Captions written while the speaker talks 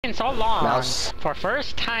So long Mouse. for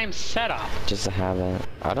first time setup. Just a habit.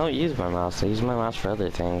 I don't use my mouse. I use my mouse for other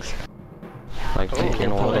things. Like Ooh, in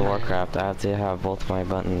World of Warcraft, I have to have both my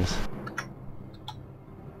buttons.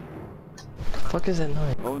 The fuck is that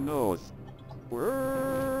noise? Oh no.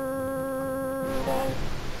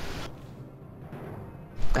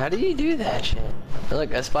 How do you do that shit?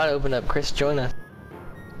 Look, a spot opened up. Chris, join us.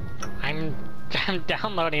 I'm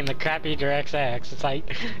downloading the crappy DirectX. It's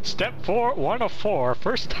like step 1 of 4,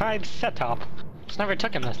 first time setup. It's never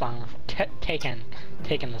taken this long. Taken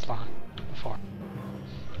this long before.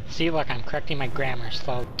 See, look, I'm correcting my grammar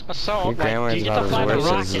slowly. So, Your grammar like, is you get to about fly as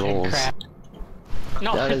the worse as rocket and Zul's. crap.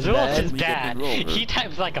 No, That is Zul's bad. is bad. He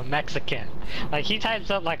types like a Mexican. Like, he types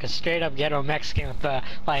up like a straight up ghetto Mexican with the,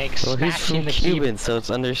 like, Well, he's smashing from the Cuban, keyboard. so it's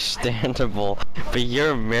understandable. But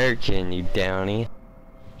you're American, you downy.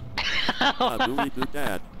 How do we do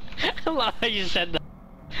that? I love how you said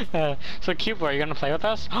that. So, Cuba, are you gonna play with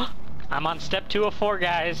us? I'm on step 2 of 4,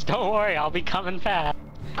 guys. Don't worry, I'll be coming fast.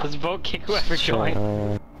 Let's vote kick whoever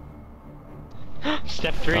joined.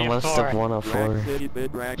 Step 3 I'm on of 4. step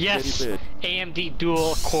 104. Yes, AMD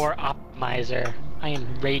dual core optimizer. I am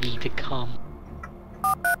ready to come.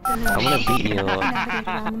 I'm gonna beat you. Navigated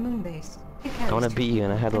on the Moonbase. I wanna beat you,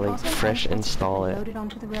 and I had to like fresh install it. Loaded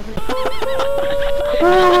onto the river.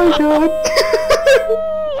 Oh my god!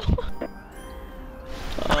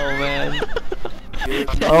 Oh man.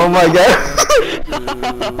 Oh my god!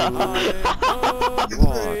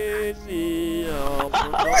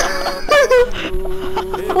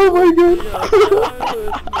 Oh my god!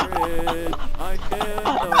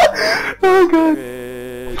 Oh god!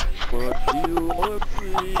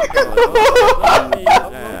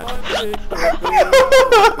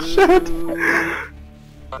 Shit!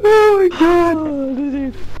 Oh my god!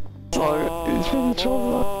 Dude. Sorry, it's from the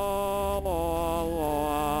trouble.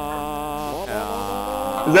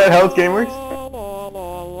 Is that how it's game works?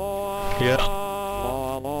 Yeah.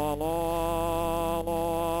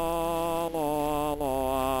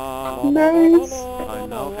 Nice. I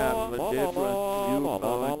now have a different view of it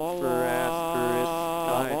for asterisk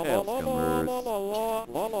sky customers.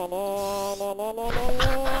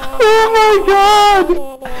 Oh my god!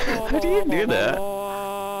 How do you do that?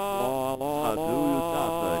 How do you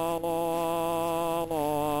stop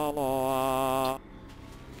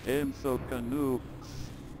it? I'm so canoe.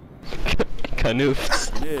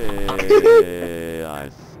 Canoofs.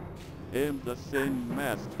 Yes. I'm the same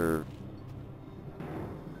master.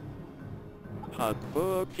 Hot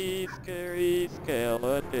bookies, scary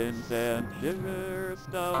skeletons, and shivers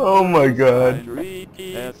down. Oh my god.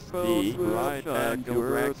 SD, right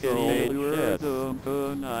angular solar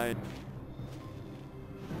tonight.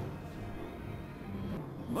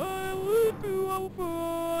 My little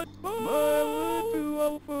foot, my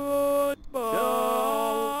little foot,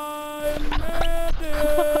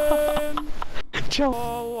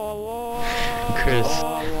 Chris,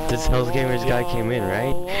 this Hell's Gamers guy came in,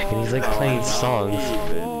 right? And he's like playing songs.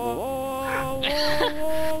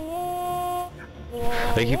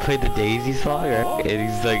 Like he played the Daisy song, right? And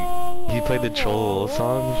he's like, he played the Troll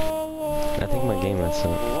song. I think my game messed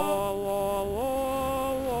up.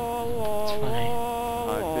 It's funny.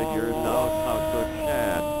 I figured out how to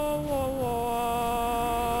chat.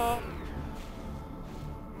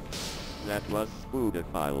 That was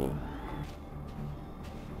Spotify.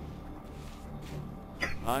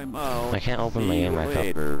 I'm out. I can't open my game back up.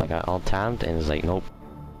 I got all tabbed and it's like, nope.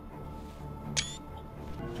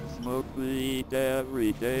 Smoke weed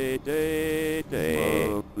every day, day.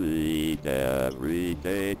 Smoke weed every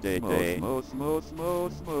day, day. Smoke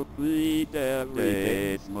weed every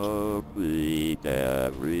day. Smoke weed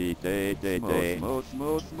every day, day. Smoke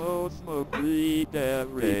weed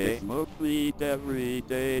every day. Smoke weed every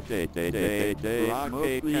day, day.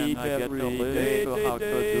 Smoke weed every day. So how to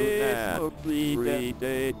do that? Smoke weed every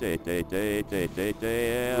day,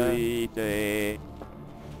 every day.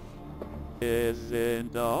 Is in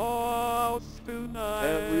the house tonight.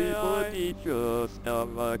 Everybody just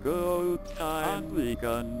have a good time. We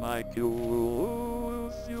can make you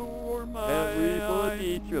lose your mind.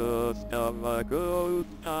 Everybody just have a good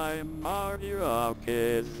time. Party rock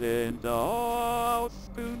is in the house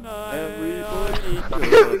tonight. Everybody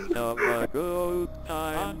just have a good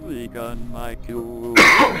time. We can make you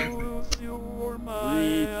lose your mind.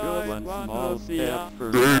 We just one small step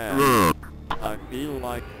for man. I feel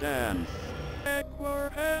like dance.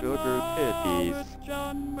 Sugar titties.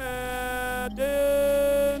 John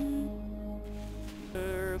Madden.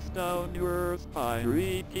 There's down your spine.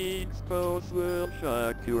 Reeking spells will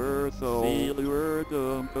shock your soul. Seal your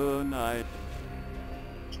doom tonight.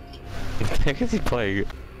 What the heck is he playing?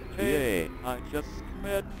 Hey, I just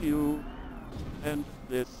met you. And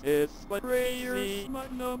this is crazy my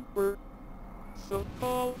number. So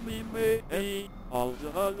call me maybe. All the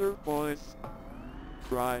other boys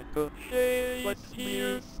try to chase, but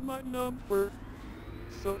here's my number.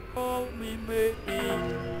 So call me maybe.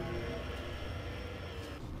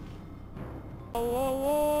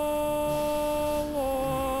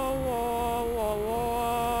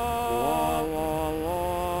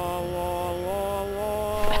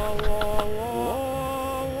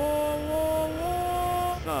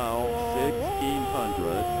 Now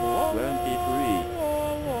 1623.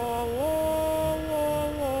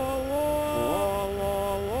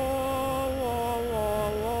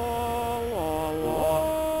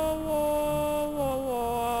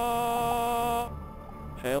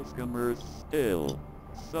 Hellscammers still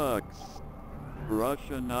sucks.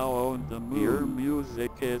 Russia now owns the moon. Your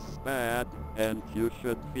music is bad, and you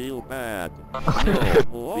should feel bad. No,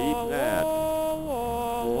 be bad.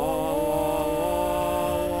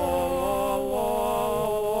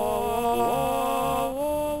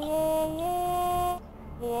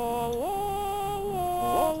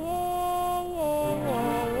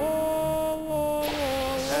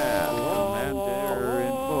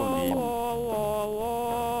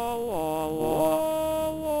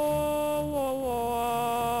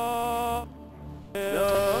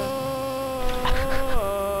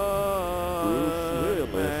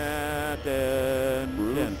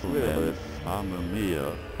 Mamma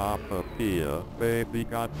mia, Papa Pia, baby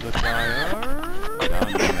got the fire.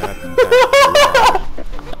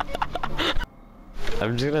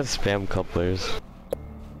 I'm just gonna spam couplers.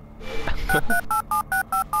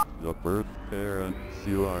 The birth parents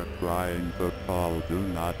you are trying to call do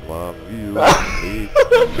not love you. Please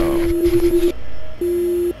no.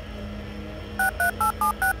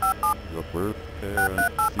 The birth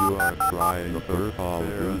parents you are trying to call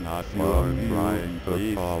do not love you.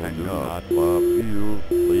 Please hang up. Love you.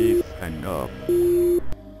 Please hang up.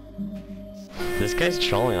 This guy's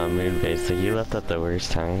trolling on Moonbase, so he left at the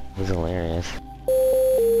worst time. It was hilarious.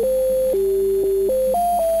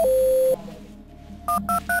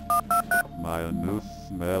 My anus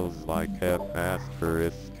smells like a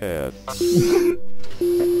phosphorus kiss.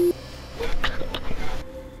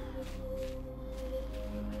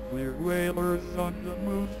 We're whalers on the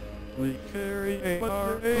moon. We carry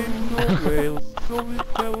our ain't no whales, so we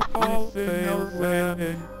tell all sails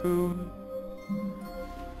and tune.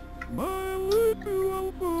 My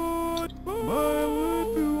little foot,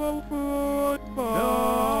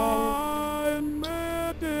 I'm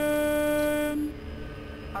maddened.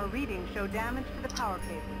 Our readings show damage to the power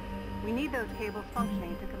cables. We need those cables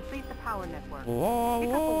functioning to complete the power network. Pick up a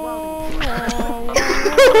welding tool. We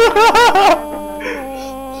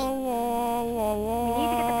need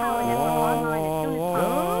to get the power network online as soon as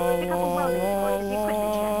possible. Pick up a welding tool at the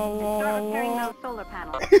equipment shed and start repairing those solar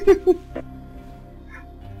panels.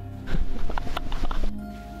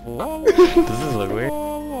 Does this look weird?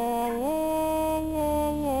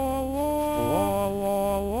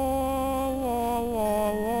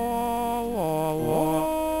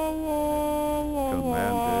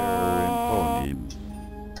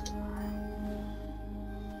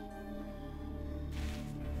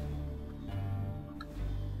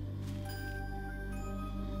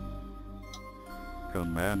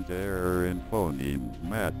 Commander in phoneme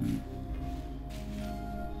Madden.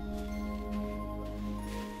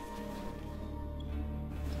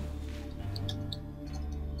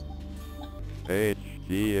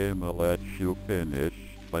 HGM will let you finish,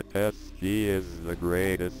 but SG is the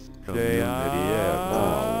greatest community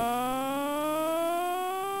ever.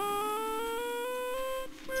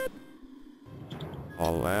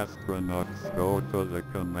 All astronauts go to the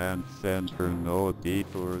command center, no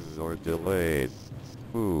detours or delays.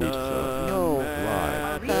 Food, no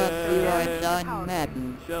fly. We are done,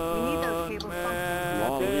 Madden. We need those cables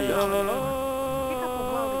functioning. Pick up a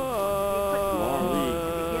welding tool at the equipment shed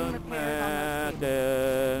to begin repairs on those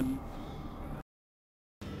cables.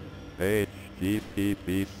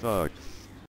 HGPP sucks.